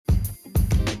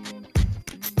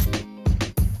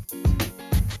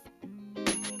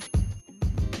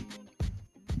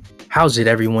How's it,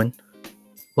 everyone?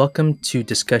 Welcome to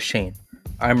Discusshane.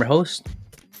 I'm your host,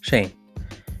 Shane.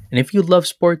 And if you love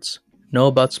sports, know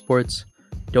about sports,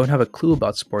 don't have a clue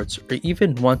about sports, or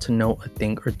even want to know a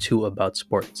thing or two about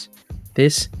sports,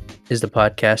 this is the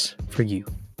podcast for you.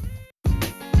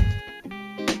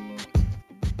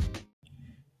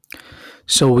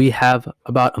 So we have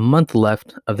about a month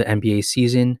left of the NBA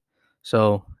season.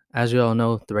 So as we all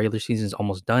know, the regular season is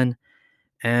almost done,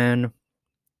 and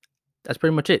that's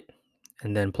pretty much it.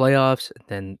 And then playoffs, and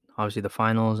then obviously the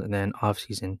finals, and then off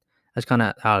season. That's kind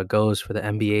of how it goes for the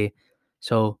NBA.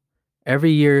 So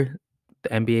every year, the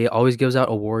NBA always gives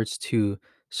out awards to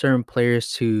certain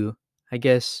players to, I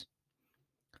guess,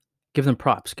 give them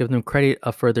props, give them credit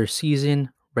for their season,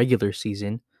 regular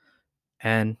season,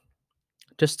 and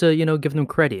just to, give them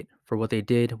credit for what they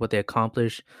did, what they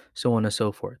accomplished, so on and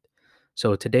so forth.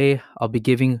 So today, I'll be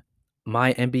giving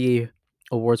my NBA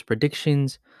awards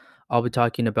predictions. I'll be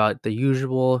talking about the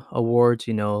usual awards,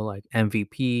 like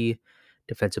MVP,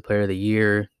 Defensive Player of the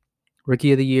Year,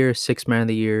 Rookie of the Year, Sixth Man of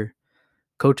the Year,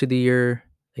 Coach of the Year,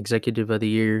 Executive of the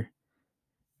Year,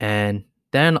 and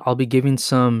then I'll be giving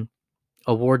some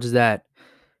awards that,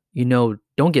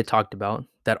 don't get talked about,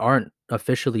 that aren't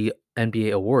officially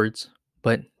NBA awards,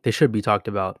 but they should be talked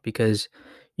about because,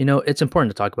 it's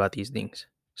important to talk about these things.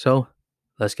 So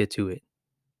let's get to it.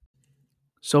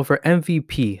 So for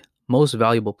MVP, most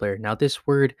valuable player. Now this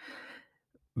word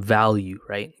value,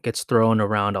 right, gets thrown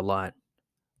around a lot.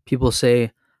 People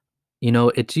say,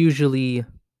 it's usually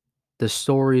the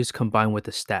stories combined with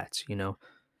the stats,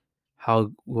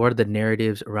 what are the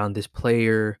narratives around this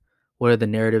player? What are the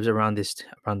narratives around this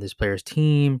player's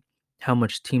team? How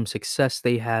much team success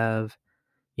they have,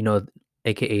 you know,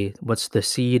 aka what's the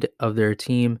seed of their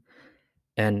team?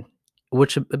 And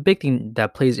which a big thing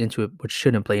that plays into it, which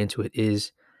shouldn't play into it,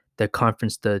 is the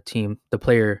conference the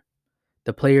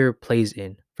player plays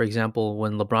in. For example,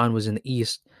 when LeBron was in the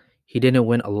East, he didn't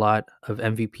win a lot of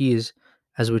MVPs,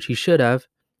 as which he should have,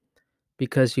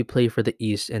 because he played for the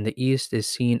East, and the East is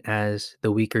seen as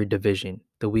the weaker division,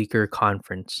 the weaker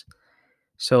conference.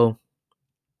 So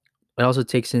it also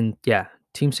takes in,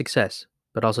 team success,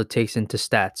 but also takes into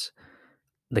stats,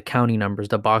 the counting numbers,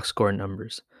 the box score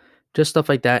numbers, just stuff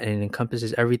like that, and it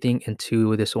encompasses everything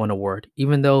into this one award.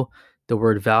 Even though the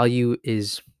word value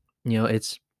is,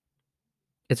 it's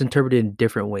interpreted in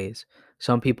different ways.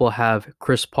 Some people have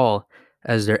Chris Paul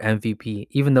as their MVP,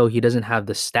 even though he doesn't have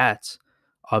the stats,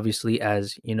 obviously,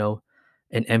 as an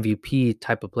MVP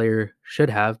type of player should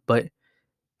have. But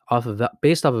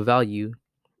based off of value,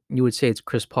 you would say it's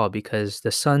Chris Paul because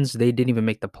the Suns, they didn't even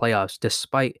make the playoffs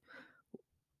despite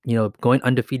going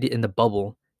undefeated in the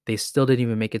bubble. They still didn't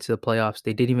even make it to the playoffs.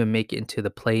 They didn't even make it into the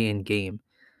play-in game.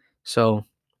 So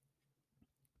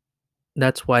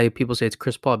that's why people say it's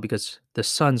Chris Paul, because the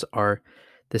Suns are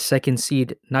the second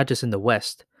seed, not just in the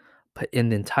West, but in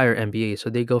the entire NBA. So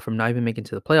they go from not even making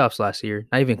to the playoffs last year,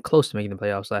 not even close to making the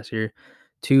playoffs last year,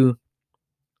 to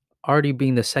already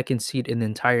being the second seed in the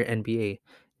entire NBA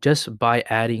just by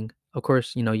adding, of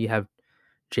course, you have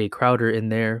Jay Crowder in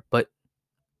there, but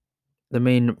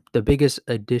the biggest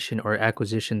addition or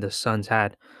acquisition the Suns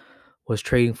had was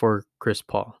trading for Chris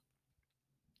Paul.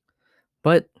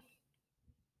 But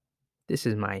this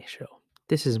is my show.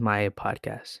 This is my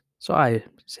podcast. So I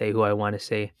say who I want to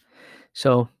say.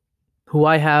 So who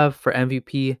I have for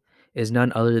MVP is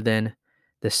none other than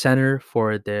the center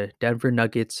for the Denver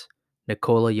Nuggets,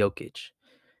 Nikola Jokic.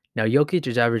 Now Jokic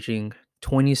is averaging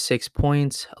 26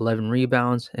 points, 11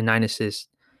 rebounds, and 9 assists.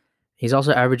 He's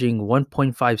also averaging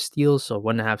 1.5 steals, so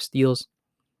 1.5 steals,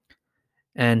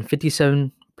 and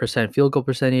 57% field goal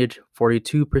percentage,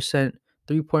 42%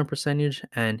 three-point percentage,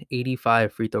 and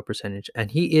 85 free throw percentage. And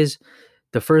he is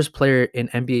the first player in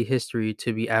NBA history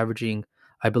to be averaging,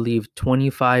 I believe,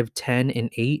 25, 10, and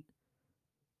 8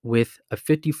 with a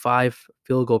 55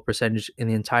 field goal percentage in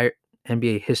the entire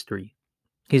NBA history.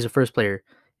 He's the first player.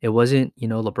 It wasn't,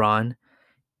 LeBron.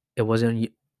 It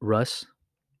wasn't Russ.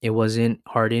 It wasn't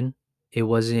Harden. It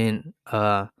wasn't,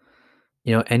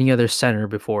 any other center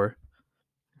before,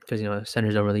 because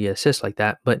centers don't really get assists like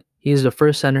that. But he is the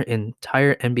first center in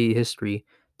entire NBA history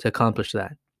to accomplish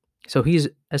that. So he's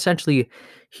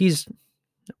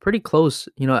pretty close.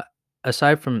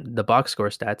 Aside from the box score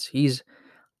stats, he's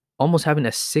almost having a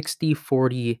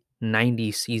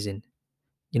 60-40-90 season.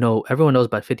 Everyone knows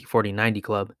about 50-40-90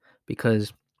 club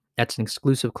because that's an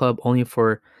exclusive club only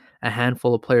for a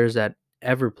handful of players that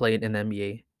ever played in the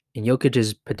NBA. And Jokic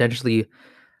is potentially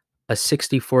a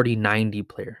 60-40-90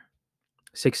 player.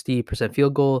 60%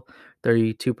 field goal,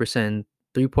 32%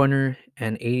 three-pointer,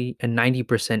 and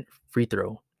 90% free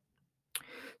throw.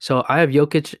 So I have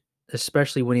Jokic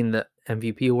especially winning the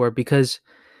MVP award because,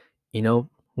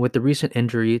 with the recent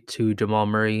injury to Jamal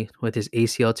Murray with his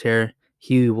ACL tear,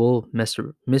 he will miss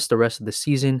the rest of the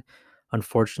season,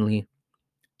 unfortunately.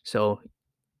 So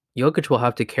Jokic will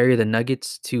have to carry the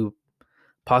Nuggets to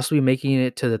possibly making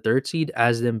it to the third seed,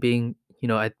 as them being,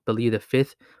 I believe the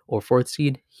fifth or fourth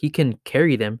seed. He can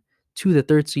carry them to the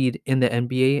third seed in the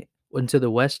NBA, into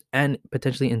the West, and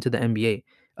potentially into the NBA,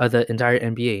 the entire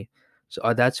NBA.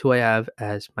 So that's who I have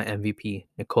as my MVP,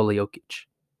 Nikola Jokic.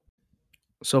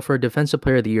 So for Defensive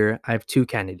Player of the Year, I have two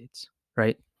candidates,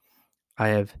 right? I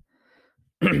have,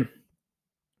 and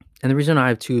the reason I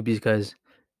have two is because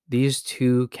these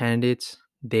two candidates,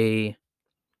 these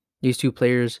two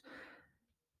players,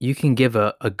 you can give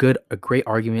a great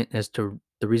argument as to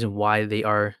the reason why they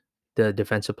are the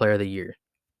Defensive Player of the Year.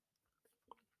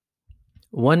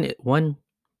 One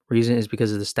reason is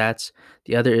because of the stats.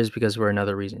 The other is because for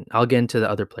another reason. I'll get into the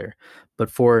other player, but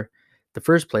for the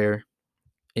first player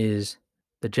is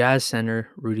the Jazz center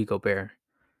Rudy Gobert.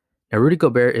 Now Rudy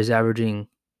Gobert is averaging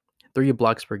 3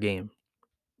 blocks per game.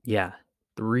 Yeah,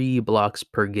 3 blocks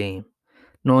per game.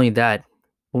 Not only that,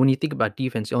 but when you think about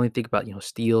defense, you only think about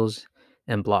steals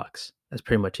and blocks. That's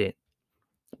pretty much it.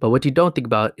 But what you don't think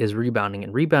about is rebounding,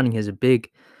 and rebounding is a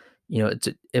big,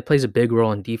 it plays a big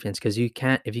role in defense because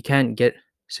if you can't get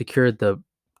secure the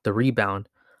rebound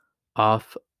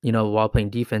off, while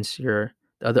playing defense, the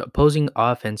other opposing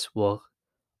offense will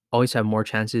always have more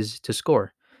chances to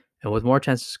score, and with more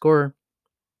chances to score,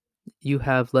 you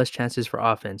have less chances for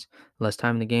offense, less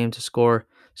time in the game to score,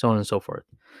 so on and so forth.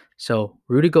 So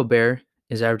Rudy Gobert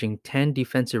is averaging 10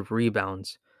 defensive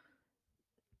rebounds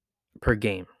per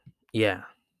game. Yeah,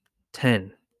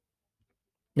 10.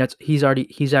 He's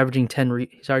averaging 10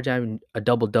 he's already having a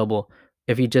double double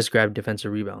if he just grabbed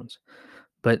defensive rebounds.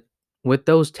 But with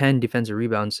those 10 defensive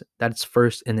rebounds, that's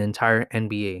first in the entire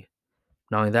NBA.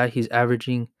 Not only that,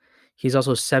 he's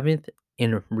also seventh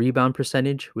in rebound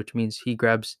percentage, which means he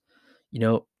grabs, you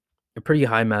know, a pretty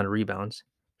high amount of rebounds.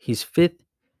 He's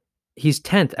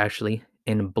 10th actually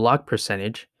in block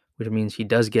percentage, which means he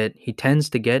tends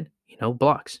to get,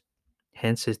 blocks.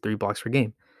 Hence his 3 blocks per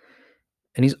game.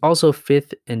 And he's also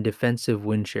fifth in defensive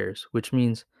win shares, which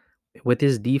means with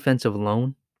his defense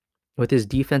alone,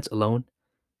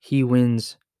 he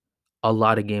wins a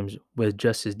lot of games with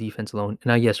just his defense alone.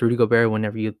 Now, yes, Rudy Gobert,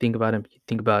 whenever you think about him, you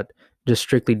think about just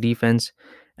strictly defense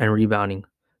and rebounding.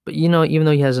 But even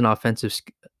though he has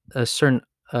a certain,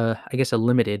 I guess, a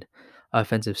limited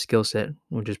offensive skill set,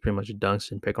 which is pretty much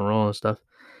dunks and pick and roll and stuff,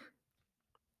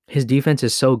 his defense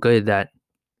is so good that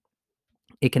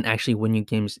it can actually win you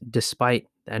games, despite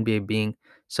the NBA being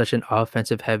such an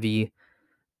offensive heavy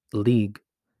league.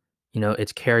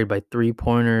 It's carried by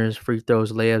 3-pointers, free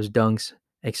throws, layups, dunks,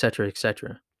 etc.,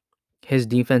 etc. His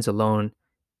defense alone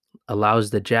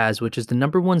allows the Jazz, which is the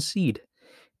number 1 seed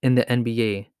in the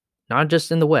NBA, not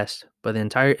just in the West, but the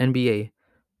entire NBA,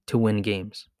 to win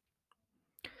games.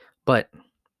 But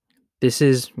this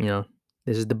is the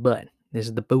butt. This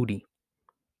is the booty.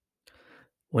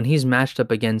 When he's matched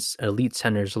up against elite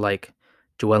centers like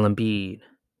Joel Embiid,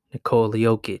 Nikola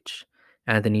Jokic,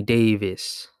 Anthony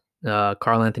Davis,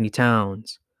 Karl Anthony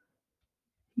Towns,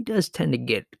 he does tend to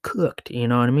get cooked. You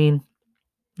know what I mean?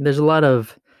 There's a lot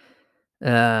of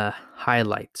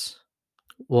highlights.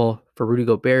 Well, for Rudy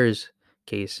Gobert's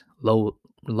case, low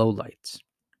lights.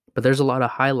 But there's a lot of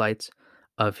highlights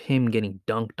of him getting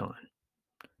dunked on.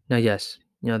 Now, yes,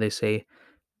 they say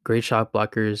great shot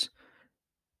blockers,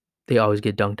 they always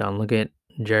get dunked on. Look at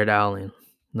Jared Allen.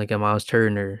 Look at Miles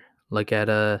Turner. Look at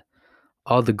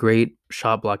all the great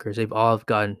shot blockers. They've all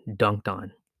gotten dunked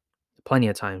on plenty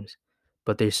of times.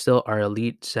 But they still are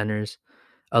elite centers,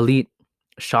 elite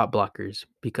shot blockers,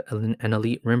 and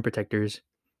elite rim protectors,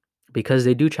 because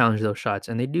they do challenge those shots,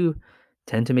 and they do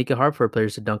tend to make it hard for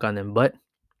players to dunk on them. But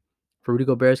for Rudy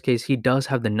Gobert's case, he does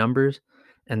have the numbers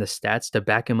and the stats to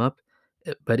back him up.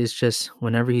 But it's just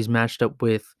whenever he's matched up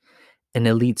with an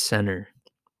elite center,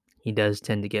 he does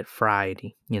tend to get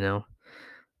fried.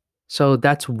 So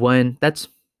that's one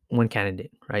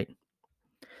candidate, right?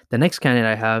 The next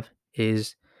candidate I have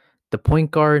is the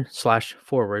point guard slash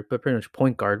forward, but pretty much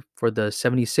point guard for the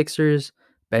 76ers,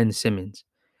 Ben Simmons.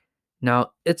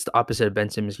 Now, it's the opposite of Ben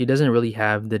Simmons. He doesn't really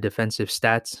have the defensive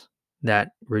stats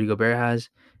that Rudy Gobert has,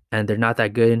 and they're not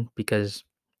that good because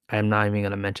I'm not even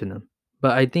going to mention them.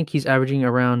 But I think he's averaging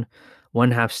around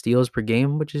 1.5 steals per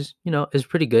game, which is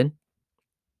pretty good.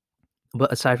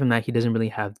 But aside from that, he doesn't really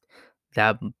have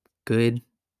that good,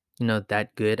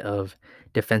 that good of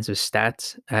defensive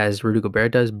stats as Rudy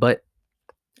Gobert does. But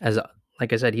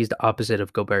like I said, he's the opposite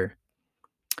of Gobert.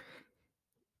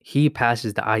 He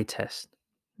passes the eye test.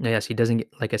 Yes, he doesn't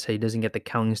get, like I said, he doesn't get the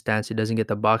counting stats. He doesn't get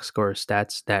the box score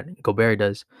stats that Gobert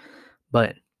does.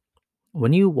 But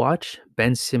when you watch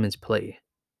Ben Simmons play,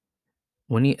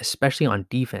 especially on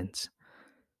defense,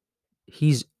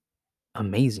 he's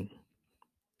amazing.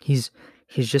 He's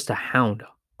he's just a hound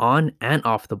on and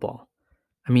off the ball.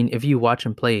 I mean, if you watch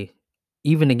him play,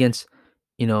 even against,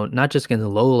 not just against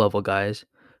low level guys,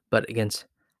 but against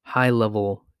high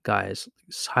level guys,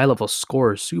 high level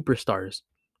scorers, superstars.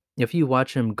 If you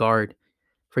watch him guard,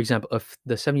 for example, if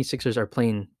the 76ers are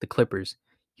playing the Clippers,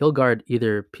 he'll guard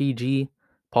either PG,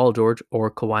 Paul George,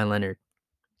 or Kawhi Leonard.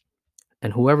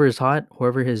 And whoever is hot,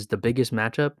 whoever is the biggest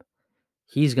matchup,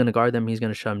 he's going to guard them. He's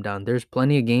going to shut them down. There's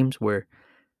plenty of games where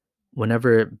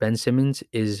whenever Ben Simmons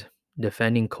is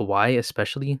defending Kawhi,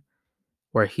 especially,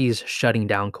 where he's shutting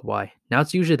down Kawhi. Now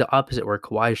it's usually the opposite where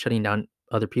Kawhi is shutting down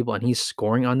other people and he's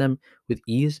scoring on them with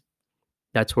ease.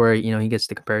 That's where, he gets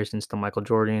the comparisons to Michael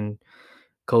Jordan,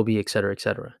 Kobe, et cetera, et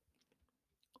cetera.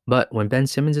 But when Ben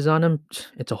Simmons is on him,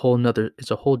 it's a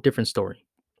whole different story.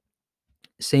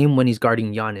 Same when he's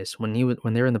guarding Giannis.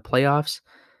 When they're in the playoffs,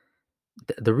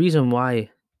 the reason why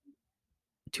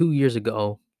 2 years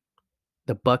ago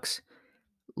the Bucks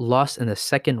lost in the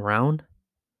second round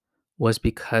was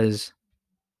because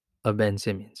of Ben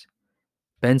Simmons.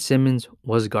 Ben Simmons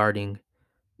was guarding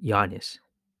Giannis,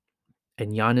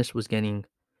 and Giannis was getting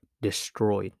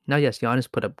destroyed. Now, yes,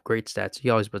 Giannis put up great stats. He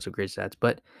always puts up great stats,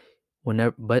 but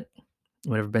whenever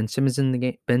Ben Simmons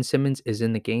is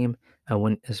in the game,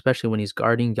 and especially when he's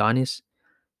guarding Giannis,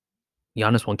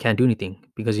 can't do anything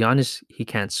because Giannis he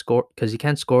can't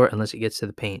score unless he gets to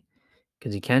the paint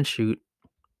because he can't shoot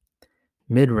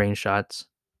mid-range shots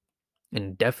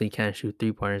and definitely can't shoot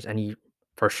three-pointers and he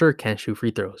for sure can't shoot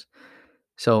free throws.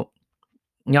 So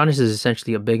Giannis is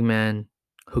essentially a big man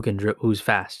who's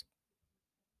fast,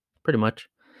 pretty much.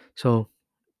 So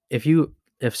if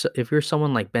you're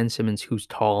someone like Ben Simmons who's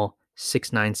tall,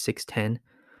 6'9", 6'10",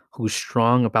 who's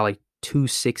strong about like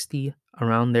 260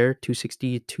 around there,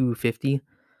 260, 250,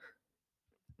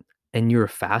 and you're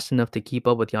fast enough to keep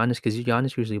up with Giannis because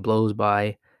Giannis usually blows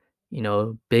by,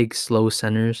 big slow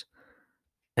centers,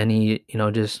 and he,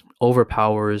 just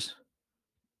overpowers,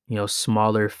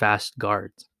 smaller fast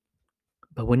guards.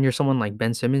 But when you're someone like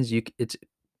Ben Simmons, it's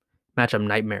matchup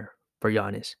nightmare for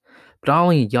Giannis. But not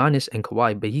only Giannis and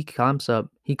Kawhi, but he clamps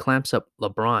up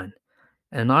LeBron.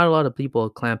 And not a lot of people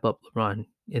clamp up LeBron.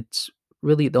 It's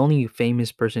really the only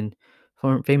famous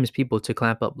people to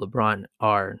clamp up LeBron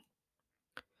are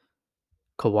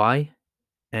Kawhi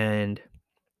and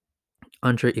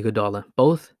Andre Iguodala.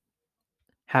 Both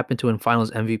happened to win Finals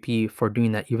MVP for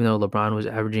doing that, even though LeBron was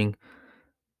averaging,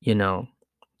 you know,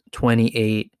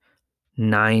 28,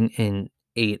 9, and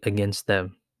 8 against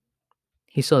them.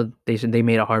 They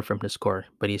made it hard for him to score,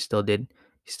 but he still did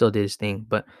his thing.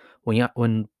 But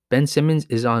when Ben Simmons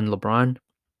is on LeBron,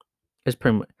 it's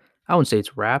pretty much, I wouldn't say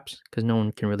it's wraps because no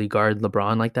one can really guard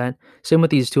LeBron like that. Same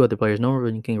with these two other players. No one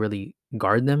really can really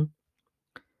guard them.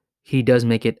 He does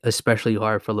make it especially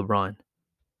hard for LeBron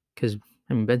because,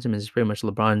 Ben Simmons is pretty much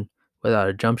LeBron without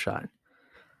a jump shot.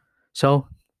 So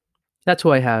that's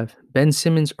who I have: Ben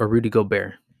Simmons or Rudy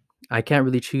Gobert. I can't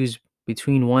really choose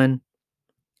between one.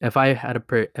 If I have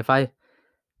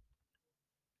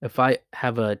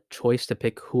a choice to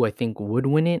pick who I think would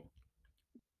win it,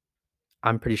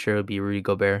 I'm pretty sure it would be Rudy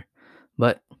Gobert.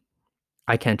 But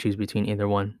I can't choose between either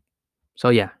one. So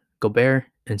yeah, Gobert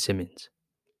and Simmons.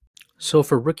 So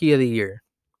for Rookie of the Year,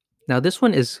 now this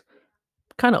one is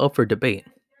kind of up for debate,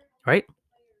 right?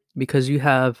 Because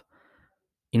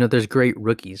there's great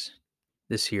rookies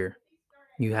this year.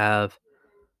 You have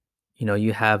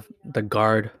the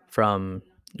guard from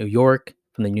New York,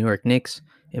 from the New York Knicks,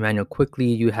 Emmanuel Quickly.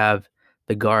 You have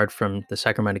the guard from the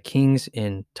Sacramento Kings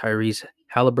in Tyrese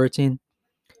Halliburton.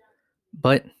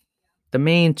 But the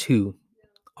main two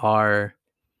are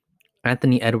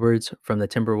Anthony Edwards from the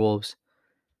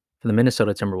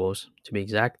Minnesota Timberwolves, to be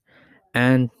exact,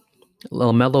 and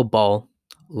LaMelo Ball,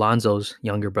 Lonzo's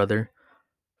younger brother,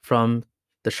 from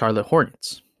the Charlotte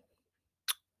Hornets.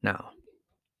 Now,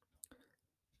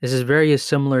 this is very a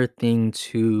similar thing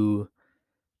to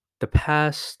the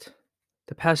past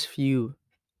few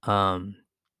Rookie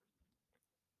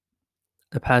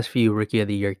of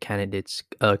the Year candidates,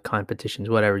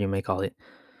 competitions, whatever you may call it.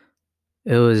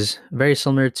 It was very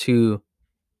similar to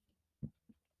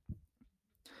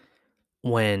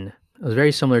when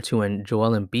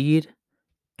Joel Embiid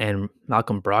and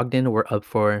Malcolm Brogdon were up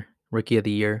for Rookie of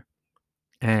the Year,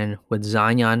 and with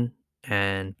Zion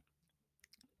and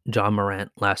John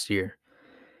Morant last year.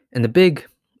 And the big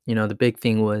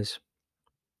thing was,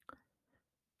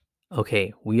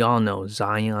 okay, we all know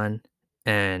Zion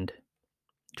and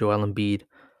Joel Embiid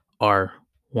are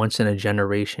once in a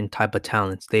generation type of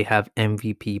talents. They have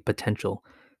MVP potential.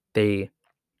 They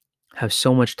have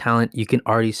so much talent, you can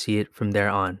already see it from there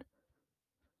on.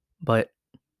 But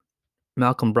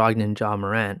Malcolm Brogdon and Ja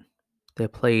Morant, they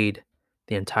played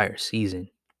the entire season.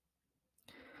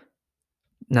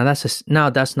 Now that's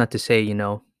not to say,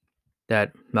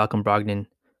 that Malcolm Brogdon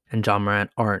and Ja Morant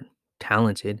aren't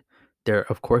talented. They're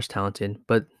of course talented,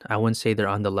 but I wouldn't say they're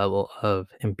on the level of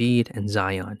Embiid and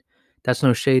Zion. That's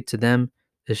no shade to them.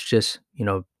 It's just,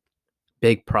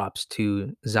 big props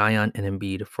to Zion and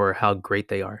Embiid for how great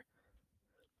they are.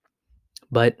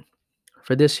 But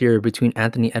for this year, between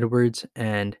Anthony Edwards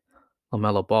and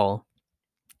LaMelo Ball,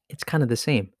 it's kind of the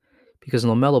same because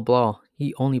LaMelo Ball,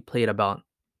 he only played about,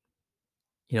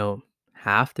 you know,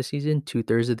 half the season,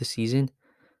 2/3 of the season.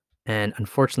 And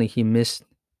unfortunately,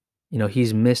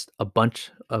 he's missed a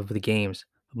bunch of the games,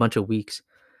 a bunch of weeks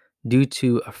due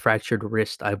to a fractured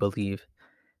wrist, I believe.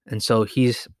 And so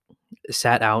he's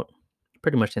sat out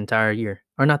pretty much the entire year,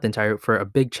 or not the entire, for a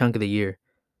big chunk of the year.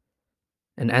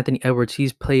 And Anthony Edwards,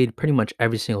 he's played pretty much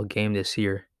every single game this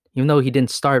year. Even though he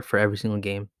didn't start for every single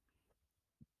game,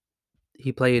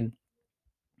 he played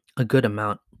a good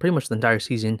amount, pretty much the entire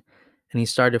season. And he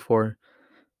started for,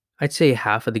 I'd say,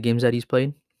 half of the games that he's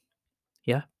played.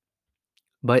 Yeah.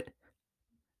 But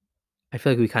I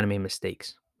feel like we kind of made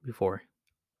mistakes before.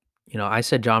 I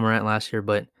said John Morant last year,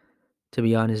 but to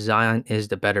be honest, Zion is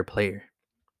the better player.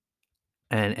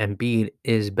 And Embiid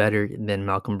is better than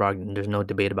Malcolm Brogdon. There's no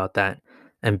debate about that.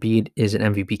 Embiid is an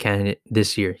MVP candidate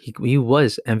this year. He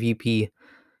was MVP.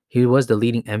 He was the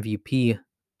leading MVP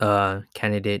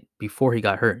candidate before he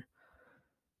got hurt.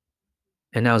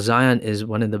 And now Zion is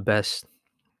one of the best,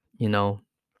 you know,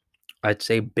 I'd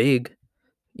say big,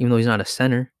 even though he's not a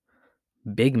center,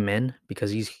 big men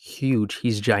because he's huge.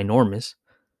 He's ginormous.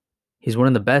 He's one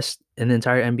of the best in the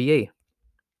entire NBA.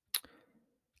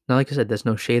 Now, like I said, there's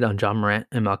no shade on John Morant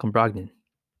and Malcolm Brogdon.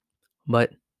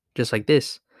 But just like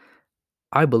this,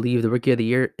 I believe the rookie of the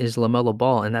year is LaMelo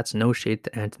Ball, and that's no shade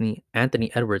to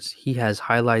Anthony Edwards. He has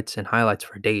highlights and highlights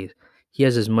for days. He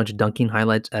has as much dunking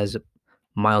highlights as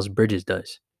Miles Bridges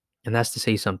does. And that's to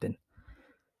say something.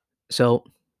 So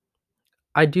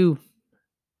I do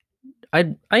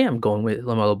I am going with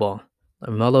LaMelo Ball.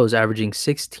 LaMelo is averaging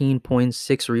 16 points,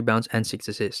 6 rebounds, and 6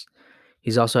 assists.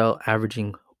 He's also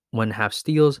averaging 1.5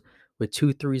 steals with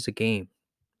 2 threes a game,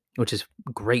 which is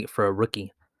great for a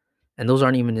rookie. And those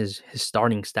aren't even his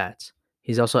starting stats.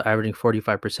 He's also averaging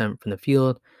 45% from the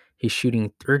field. He's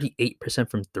shooting 38%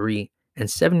 from 3 and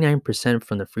 79%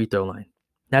 from the free throw line.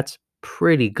 That's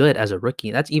pretty good as a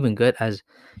rookie. That's even good as,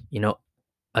 you know,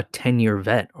 a 10-year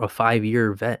vet or a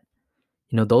 5-year vet.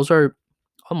 Those are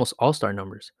almost all-star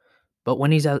numbers. But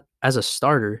when he's as a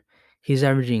starter, he's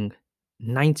averaging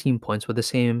 19 points with the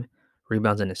same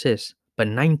rebounds and assists, but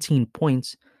 19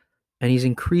 points, and he's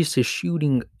increased his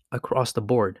shooting across the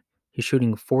board. He's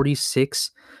shooting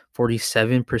 46,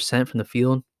 47% from the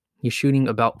field. He's shooting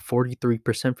about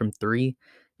 43% from 3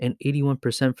 and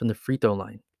 81% from the free throw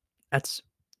line. That's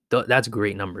that's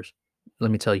great numbers.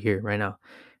 Let me tell you here right now.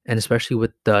 And especially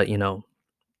with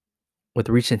with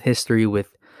recent history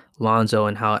with Lonzo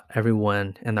and how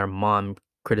everyone and their mom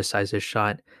criticized his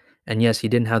shot. And yes, he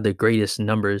didn't have the greatest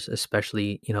numbers,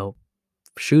 especially,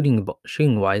 shooting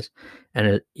wise.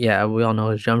 And yeah, we all know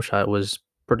his jump shot was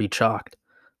pretty chalked.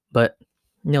 But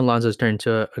Lonzo's turned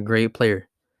into a great player.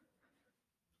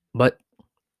 But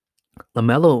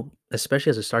LaMelo,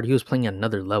 especially as a starter, he was playing at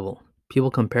another level.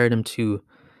 People compared him to,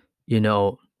 you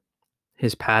know,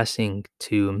 his passing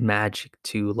to Magic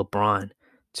to LeBron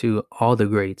to all the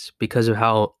greats because of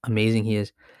how amazing he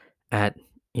is at,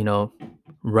 you know,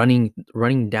 running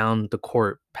down the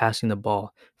court, passing the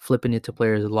ball, flipping it to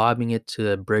players, lobbing it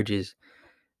to Bridges,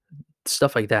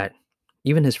 stuff like that.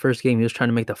 Even his first game, he was trying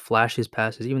to make the flashiest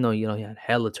passes, even though he had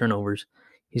hella turnovers.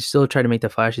 He still tried to make the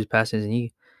flashiest passes, and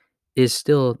he is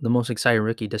still the most exciting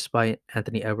rookie, despite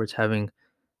Anthony Edwards having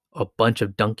a bunch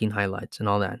of dunking highlights and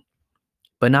all that.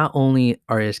 But not only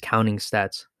are his counting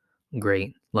stats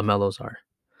great, LaMelo's are,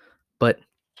 but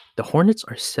the Hornets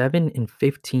are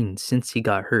 7-15 since he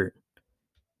got hurt.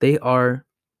 They are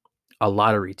a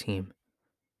lottery team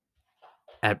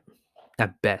at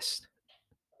best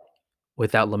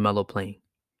without LaMelo playing.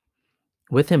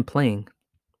 With him playing,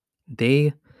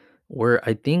 they were,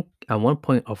 I think, at one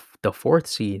point of the 4th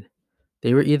seed.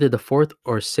 They were either the 4th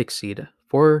or 6th seed,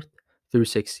 4th through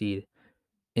 6th seed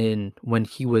in when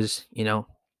he was,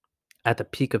 at the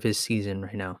peak of his season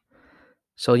right now.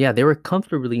 So yeah, they were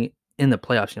comfortably in the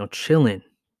playoffs, chilling.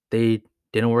 They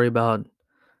didn't worry about,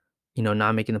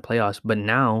 not making the playoffs, but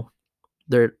now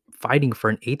they're fighting for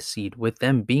an 8th seed with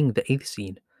them being the 8th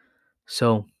seed.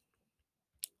 So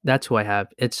that's who I have.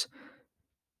 It's,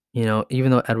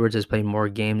 even though Edwards is playing more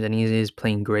games and he is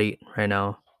playing great right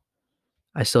now,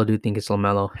 I still do think it's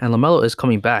LaMelo. And LaMelo is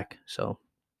coming back. So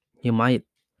he might,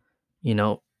 you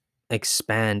know,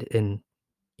 expand and,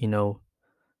 you know,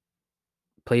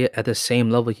 play it at the same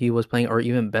level he was playing or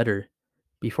even better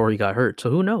before he got hurt. So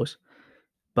who knows?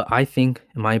 But I think,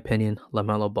 in my opinion,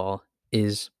 LaMelo Ball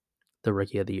is the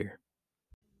rookie of the year.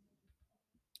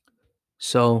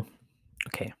 So,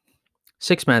 okay,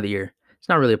 sixth man of the year. It's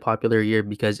not really a popular year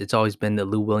because it's always been the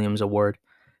Lou Williams award.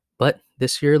 But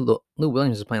this year, Lou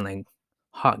Williams is playing like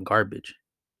hot garbage.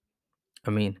 I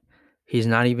mean, he's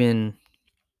not even,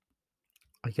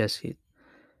 I guess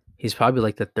he's probably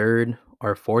like the third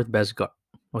or fourth best guard.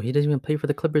 Well, he doesn't even play for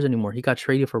the Clippers anymore. He got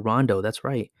traded for Rondo. That's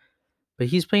right. But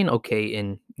he's playing okay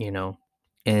in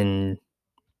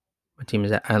what team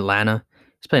is that? Atlanta.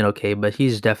 He's playing okay, but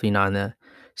he's definitely not in the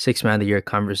sixth man of the year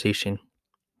conversation.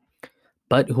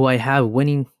 But who I have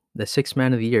winning the sixth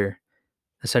man of the year,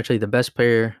 essentially the best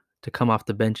player to come off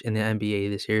the bench in the NBA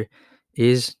this year,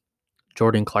 is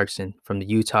Jordan Clarkson from the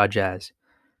Utah Jazz.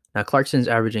 Now, Clarkson's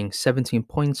averaging 17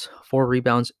 points, 4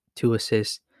 rebounds, 2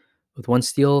 assists, with 1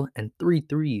 steal and 3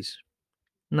 threes.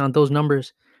 Now, those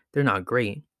numbers, they're not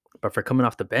great, but for coming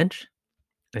off the bench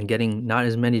and getting not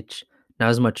as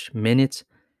much minutes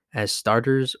as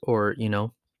starters or,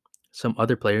 some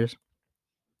other players,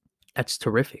 that's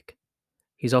terrific.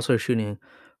 He's also shooting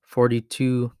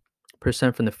 42%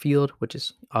 from the field, which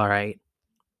is all right.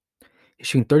 He's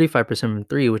shooting 35% from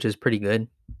 3, which is pretty good.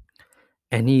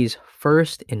 And he's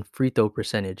first in free throw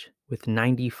percentage with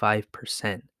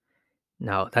 95%.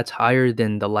 Now, that's higher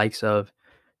than the likes of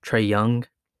Trae Young,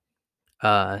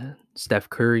 Steph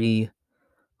Curry,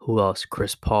 who else?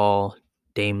 Chris Paul,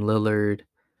 Dame Lillard.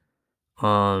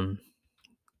 Um,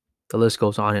 the list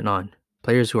goes on and on.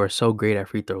 Players who are so great at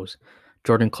free throws.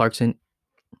 Jordan Clarkson,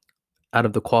 out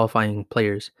of the qualifying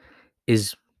players,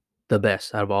 is the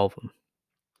best out of all of them.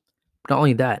 But not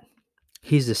only that,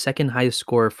 he's the second highest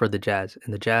scorer for the Jazz.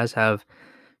 And the Jazz have,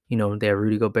 they have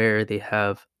Rudy Gobert. They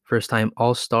have first-time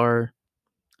All-Star,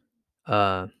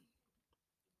 uh,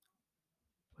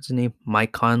 what's his name?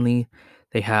 Mike Conley.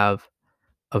 They have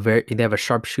a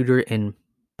sharpshooter in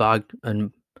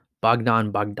Bogdan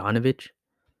Bogdanovic.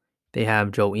 They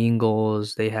have Joe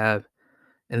Ingles. And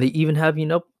they even have,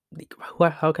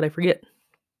 how could I forget?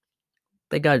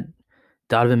 They got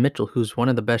Donovan Mitchell, who's one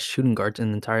of the best shooting guards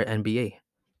in the entire NBA.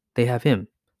 They have him.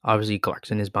 Obviously,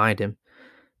 Clarkson is behind him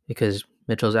because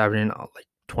Mitchell's averaging like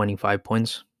 25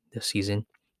 points this season.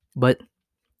 But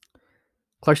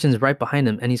Clarkson's right behind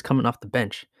him, and he's coming off the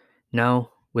bench. Now,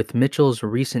 with Mitchell's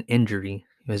recent injury,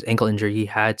 his ankle injury, he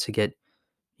had to get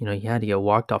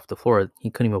walked off the floor. He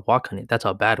couldn't even walk on it. That's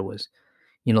how bad it was.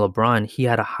 LeBron, he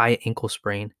had a high ankle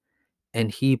sprain,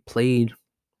 and he played,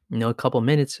 a couple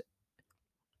minutes,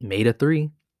 made a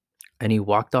 3, and he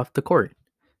walked off the court.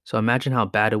 So imagine how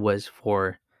bad it was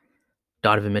for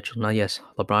Donovan Mitchell. Now, yes,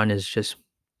 LeBron is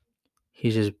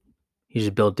he's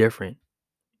just built different.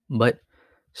 But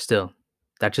still,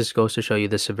 that just goes to show you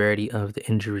the severity of the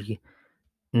injury.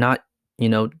 Not,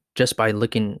 just by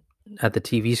looking at the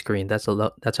TV screen. That's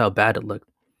how bad it looked.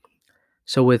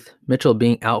 So with Mitchell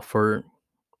being out for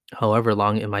however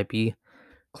long it might be,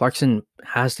 Clarkson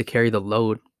has to carry the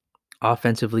load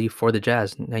offensively for the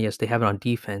Jazz. Now, yes, they have it on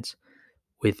defense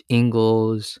with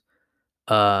Ingles,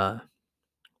 what's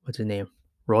his name?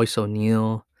 Royce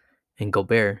O'Neal and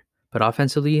Gobert. But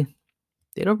offensively,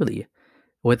 they don't really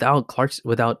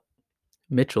without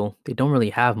Mitchell, they don't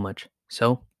really have much.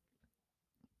 So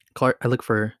I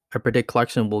predict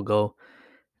Clarkson will go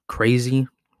crazy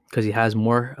because he has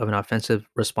more of an offensive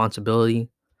responsibility.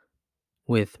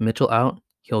 With Mitchell out,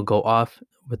 he'll go off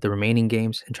with the remaining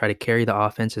games and try to carry the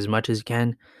offense as much as he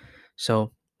can.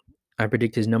 So I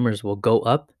predict his numbers will go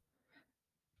up.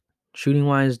 Shooting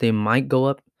wise, they might go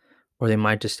up or they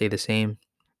might just stay the same.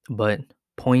 But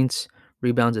points,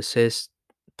 rebounds, assists,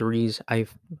 threes, I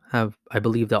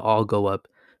believe they'll all go up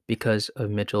because of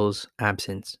Mitchell's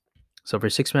absence. So for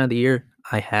sixth man of the year,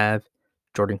 I have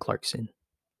Jordan Clarkson.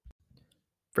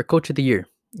 For coach of the year,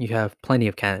 you have plenty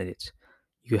of candidates.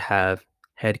 You have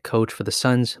head coach for the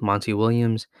Suns, Monty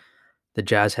Williams, the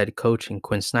Jazz head coach and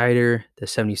Quinn Snyder, the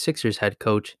 76ers head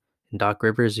coach and Doc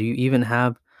Rivers. You even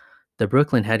have the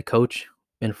Brooklyn head coach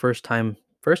and first time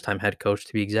head coach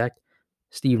to be exact,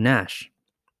 Steve Nash.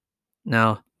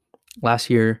 Now,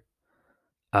 last year,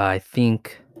 I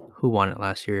think who won it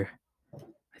last year?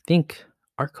 I think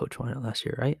our coach won it last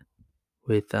year, right?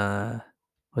 With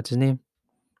what's his name?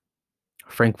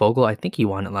 Frank Vogel. I think he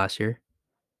won it last year.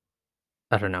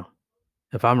 I don't know.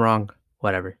 If I'm wrong,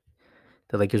 whatever.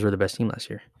 The Lakers were the best team last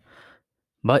year.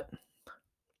 But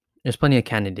there's plenty of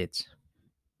candidates.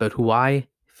 But who I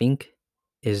think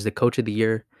is the coach of the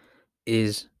year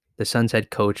is the Suns head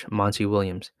coach, Monty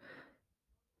Williams.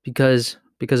 Because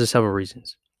of several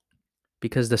reasons.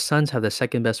 Because the Suns have the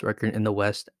second best record in the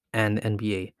West and the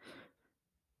NBA.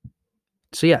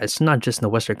 So yeah, it's not just in the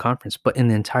Western Conference, but in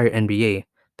the entire NBA,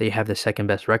 they have the second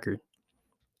best record.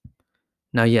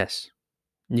 Now, yes,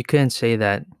 you can say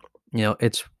that,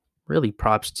 it's really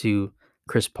props to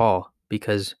Chris Paul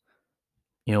because,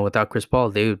 without Chris Paul,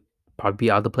 they would probably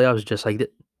be out of the playoffs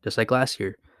just like last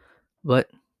year. But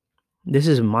this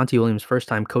is Monty Williams' first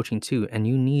time coaching too, and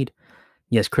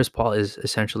yes, Chris Paul is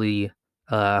essentially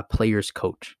a player's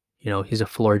coach. He's a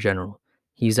floor general.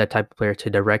 He's that type of player to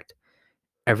direct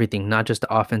everything, not just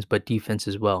the offense but defense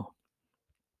as well.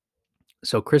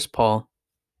 So Chris Paul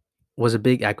was a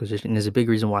big acquisition and is a big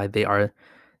reason why they are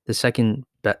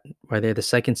why they're the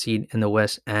second seed in the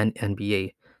West and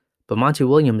NBA. But Monty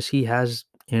Williams, he has,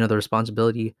 the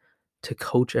responsibility to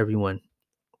coach everyone.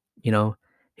 You know,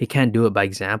 he can't do it by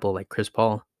example like Chris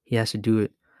Paul. He has to do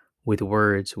it with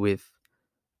words, with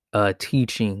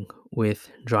teaching, with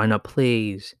drawing up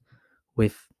plays,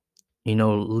 with,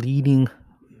 leading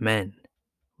men,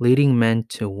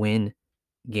 to win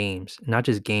games, not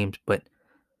just games, but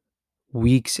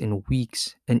weeks and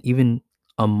weeks and even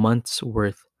a month's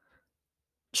worth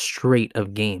straight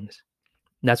of games.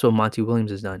 That's what Monty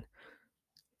Williams has done.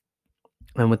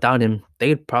 And without him,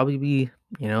 they'd probably be,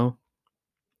 not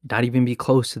even be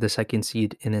close to the second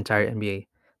seed in the entire NBA.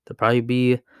 They'll probably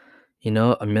be,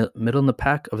 middle in the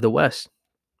pack of the West,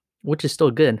 which is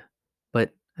still good.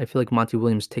 But I feel like Monty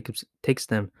Williams takes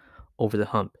them over the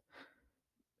hump.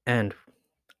 And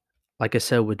like I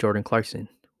said with Jordan Clarkson,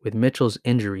 with Mitchell's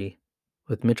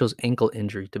ankle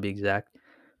injury to be exact,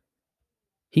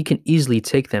 he can easily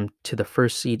take them to the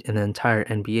first seed in the entire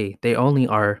NBA. They only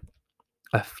are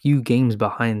a few games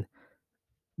behind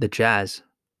the Jazz,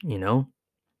 And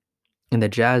the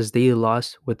Jazz, they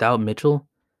lost without Mitchell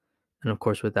and, of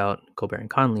course, without Gobert and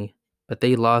Conley. But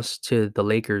they lost to the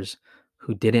Lakers,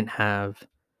 who didn't have,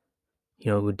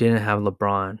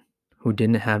 LeBron, who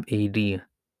didn't have AD.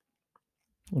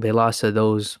 They lost to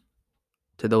those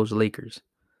Lakers.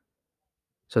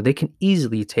 So they can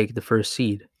easily take the first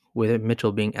seed with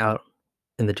Mitchell being out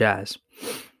in the Jazz.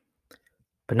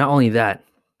 But not only that,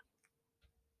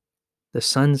 the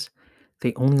Suns,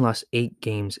 they only lost 8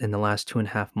 games in the last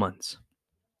 2.5 months.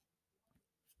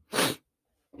 Let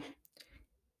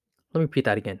me repeat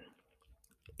that again.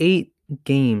 8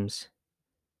 games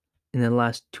in the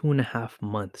last 2.5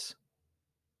 months.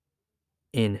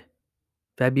 In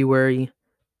February,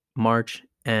 March,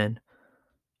 and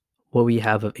what we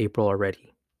have of April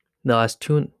already. The last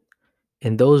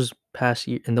in those past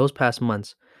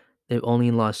months, they've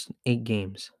only lost 8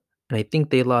 games. And I think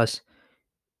they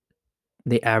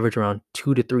average around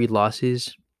 2 to 3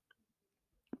 losses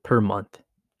per month.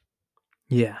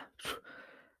 Yeah.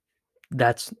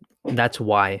 That's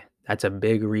why. That's a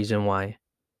big reason why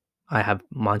I have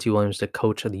Monty Williams the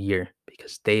coach of the year,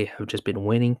 because they have just been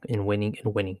winning and winning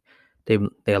and winning.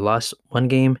 They lost one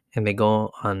game and they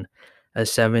go on a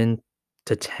 7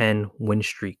 to 10 win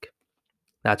streak.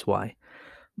 That's why.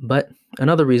 But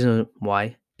another reason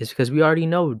why is because we already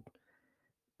know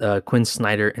Quinn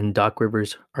Snyder and Doc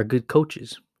Rivers are good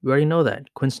coaches. We already know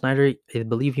that. Quinn Snyder, I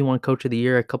believe he won Coach of the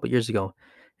Year a couple years ago.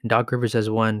 And Doc Rivers has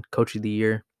won Coach of the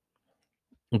Year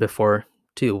before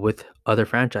too with other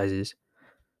franchises.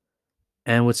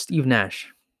 And with Steve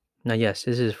Nash. Now, yes,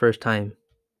 this is his first time,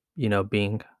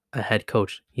 being a head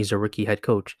coach. He's a rookie head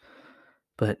coach.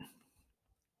 But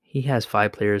he has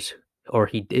 5 players, or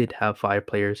he did have 5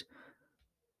 players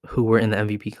who were in the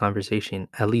MVP conversation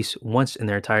at least once in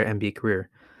their entire NBA career.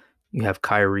 You have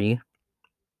Kyrie.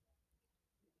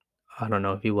 I don't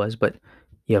know if he was, but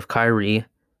you have Kyrie,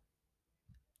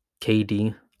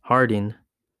 KD, Harden,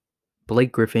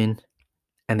 Blake Griffin,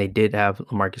 and they did have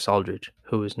LaMarcus Aldridge,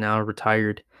 who is now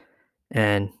retired,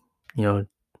 and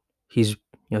he's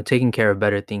taking care of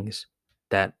better things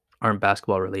that aren't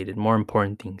basketball related, more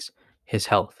important things, his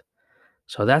health.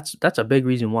 So that's a big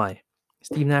reason why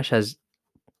Steve Nash has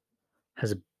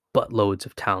buttloads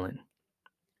of talent,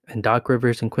 and Doc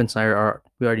Rivers and Quinn Snyder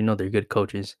we already know they're good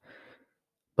coaches,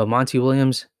 but Monty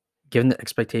Williams, given the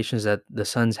expectations that the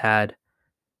Suns had,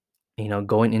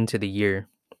 going into the year,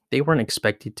 they weren't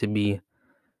expected to be,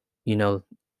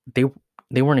 they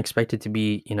they weren't expected to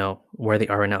be, where they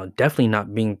are right now. Definitely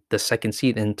not being the second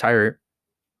seed in the entire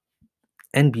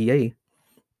NBA.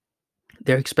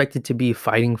 They're expected to be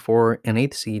fighting for an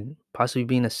 8th seed, possibly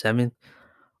being a 7th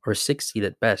or 6th seed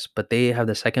at best, but they have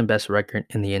the second best record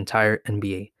in the entire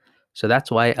NBA. So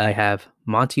that's why I have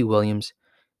Monty Williams,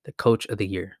 the Coach of the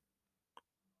Year.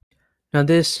 Now,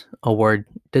 this award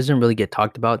doesn't really get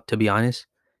talked about, to be honest.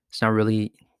 It's not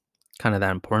really kind of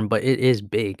that important, but it is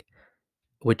big,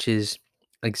 which is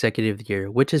Executive of the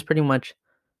Year, which is pretty much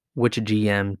which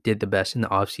GM did the best in the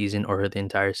offseason or the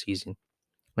entire season.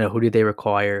 Who do they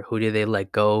require? Who do they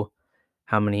let go?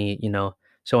 How many,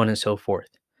 so on and so forth.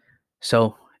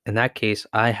 So in that case,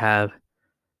 I have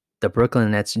the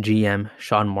Brooklyn Nets GM,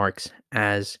 Sean Marks,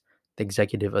 as the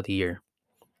Executive of the Year.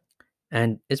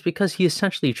 And it's because he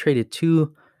essentially traded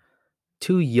two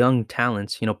young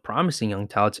talents, promising young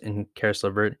talents in Karis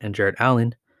LeVert and Jarrett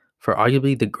Allen for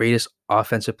arguably the greatest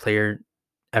offensive player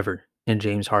ever in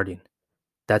James Harden.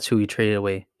 That's who he traded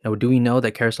away. Now, do we know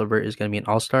that Karis LeVert is going to be an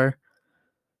all-star?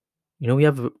 We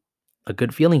have a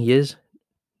good feeling he is.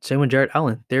 Same with Jarrett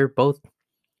Allen. They're both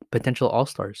potential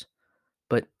all-stars.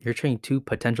 But you're trading two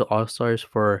potential all-stars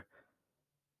for,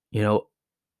 you know,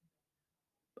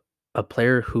 a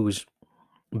player who's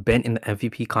been in the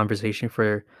MVP conversation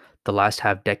for the last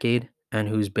half decade and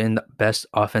who's been the best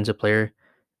offensive player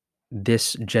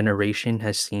this generation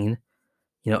has seen,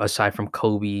 aside from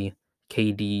Kobe,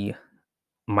 KD,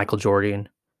 Michael Jordan.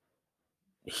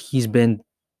 He's been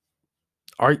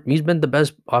he's been the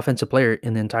best offensive player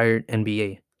in the entire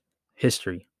NBA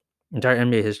history. Entire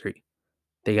NBA history.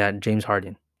 They got James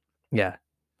Harden. Yeah.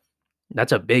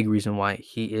 That's a big reason why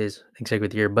he is executive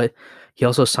of the year. But he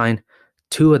also signed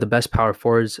two of the best power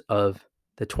forwards of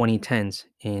the 2010s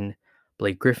in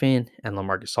Blake Griffin and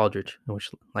LaMarcus Aldridge, which,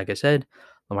 like I said,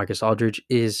 LaMarcus Aldridge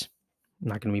is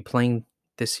not going to be playing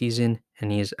this season,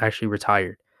 and he is actually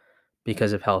retired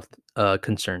because of health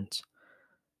concerns.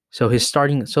 So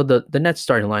the Nets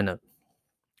starting lineup,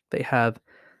 they have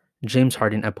James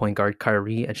Harden at point guard,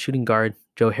 Kyrie at shooting guard,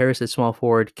 Joe Harris at small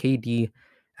forward, KD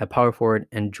at power forward,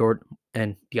 and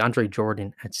DeAndre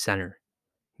Jordan at center.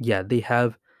 Yeah, they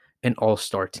have an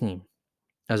all-star team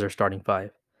as their starting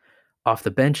five. Off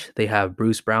the bench, they have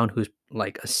Bruce Brown, who's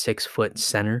like a 6-foot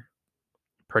center,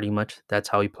 pretty much. That's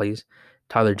how he plays.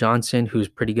 Tyler Johnson, who's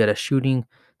pretty good at shooting.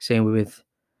 Same with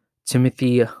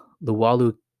Timothy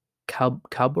Luwalu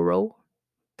Cabarro.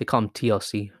 They call him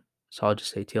TLC, so I'll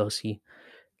just say TLC.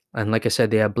 And like I said,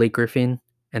 they have Blake Griffin,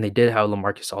 and they did have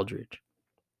LaMarcus Aldridge.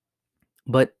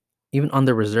 But even on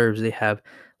the reserves, they have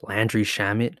Landry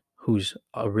Shamet, who's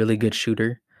a really good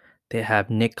shooter. They have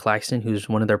Nick Claxton, who's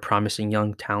one of their promising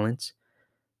young talents.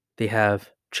 They have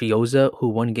Chioza, who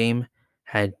one game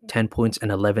had 10 points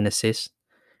and 11 assists.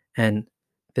 And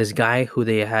this guy who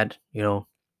they had,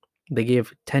 they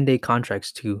gave 10-day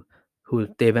contracts to, who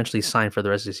they eventually signed for the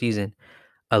rest of the season,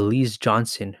 Elise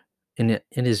Johnson. In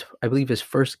his, I believe, his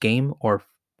first game or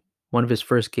one of his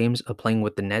first games of playing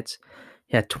with the Nets,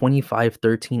 he had 25,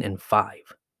 13, and 5.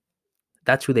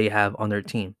 That's who they have on their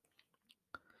team.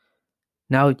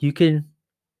 Now, you can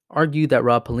argue that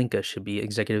Rob Pelinka should be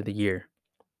Executive of the Year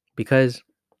because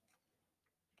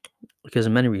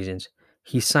of many reasons.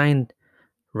 He signed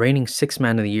reigning Sixth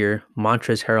Man of the Year,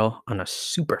 Montrezl Harrell, on a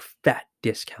super fat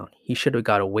discount. He should have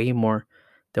got way more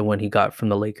than what he got from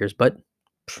the Lakers, but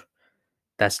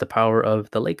that's the power of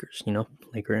the Lakers,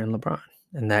 Laker and LeBron.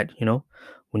 And that,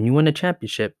 when you win a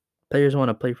championship, players want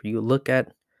to play for you. Look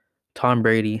at Tom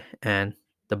Brady and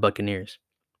the Buccaneers.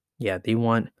 Yeah,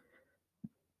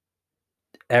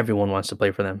 everyone wants to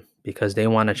play for them because they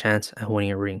want a chance at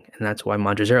winning a ring. And that's why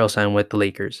Montrezl Harrell signed with the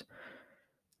Lakers.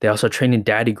 They also traded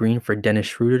Daddy Green for Dennis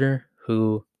Schroeder,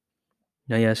 who,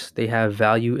 yes, they have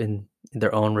value in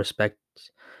their own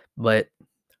respects. But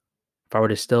if I were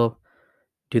to still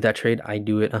do that trade, I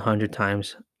do it 100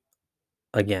 times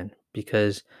again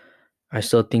because I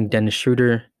still think Dennis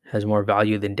Schroeder has more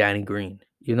value than Danny Green.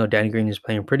 Even though Danny Green is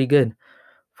playing pretty good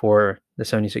for the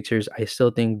 76ers, I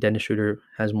still think Dennis Schroeder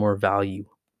has more value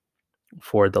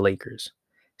for the Lakers,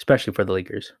 especially for the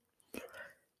Lakers.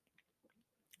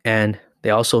 And they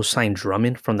also signed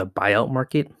Drummond from the buyout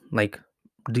market. Like,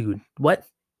 dude, what?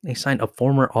 They signed a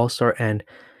former All-Star and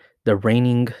the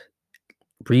reigning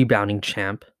rebounding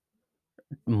champ,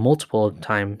 multiple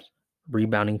times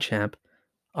rebounding champ,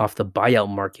 off the buyout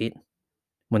market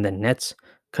when the Nets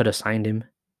could have signed him.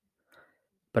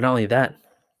 But not only that,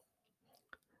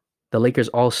 the Lakers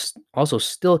also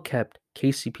still kept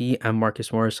KCP and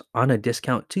Marcus Morris on a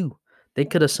discount too. They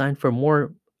could have signed for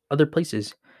more other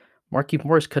places. Markieff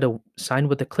Morris could have signed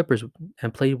with the Clippers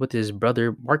and played with his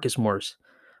brother Marcus Morris,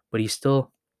 but he's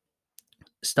still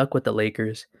stuck with the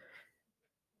Lakers.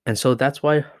 And so that's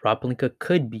why Rob Pelinka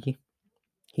could be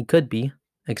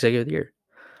Executive of the Year.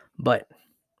 But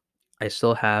I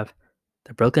still have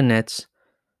the Brooklyn Nets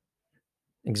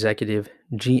executive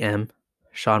GM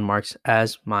Sean Marks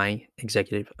as my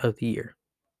executive of the year.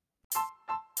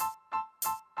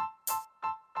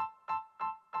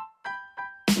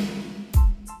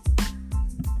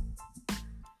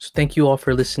 So thank you all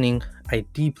for listening. I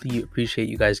deeply appreciate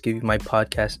you guys giving my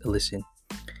podcast a listen.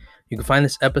 You can find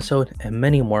this episode and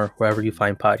many more wherever you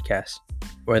find podcasts,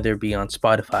 whether it be on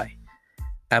Spotify,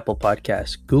 Apple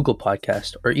Podcasts, Google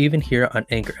Podcasts, or even here on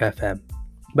Anchor FM.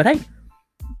 But hey,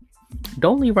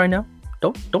 don't leave right now.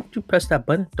 Don't you press that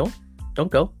button.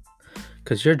 Don't go,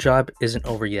 because your job isn't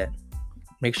over yet.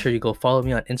 Make sure you go follow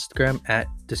me on Instagram at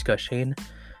Discusshane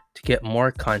to get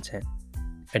more content.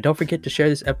 And don't forget to share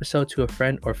this episode to a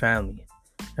friend or family.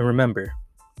 And remember,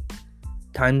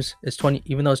 times is 20,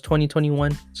 even though it's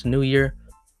 2021, it's a new year,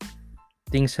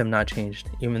 things have not changed.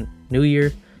 Even new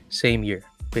year, same year,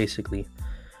 basically.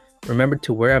 Remember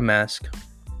to wear a mask,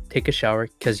 take a shower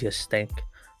because you stink,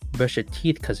 brush your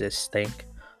teeth because you stink,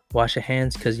 wash your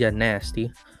hands because you're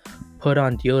nasty, put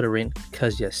on deodorant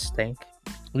because you stink,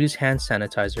 use hand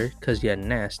sanitizer because you're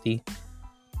nasty,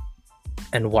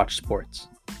 and watch sports.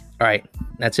 Alright,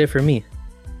 that's it for me.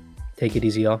 Take it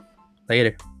easy, y'all.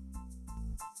 Later.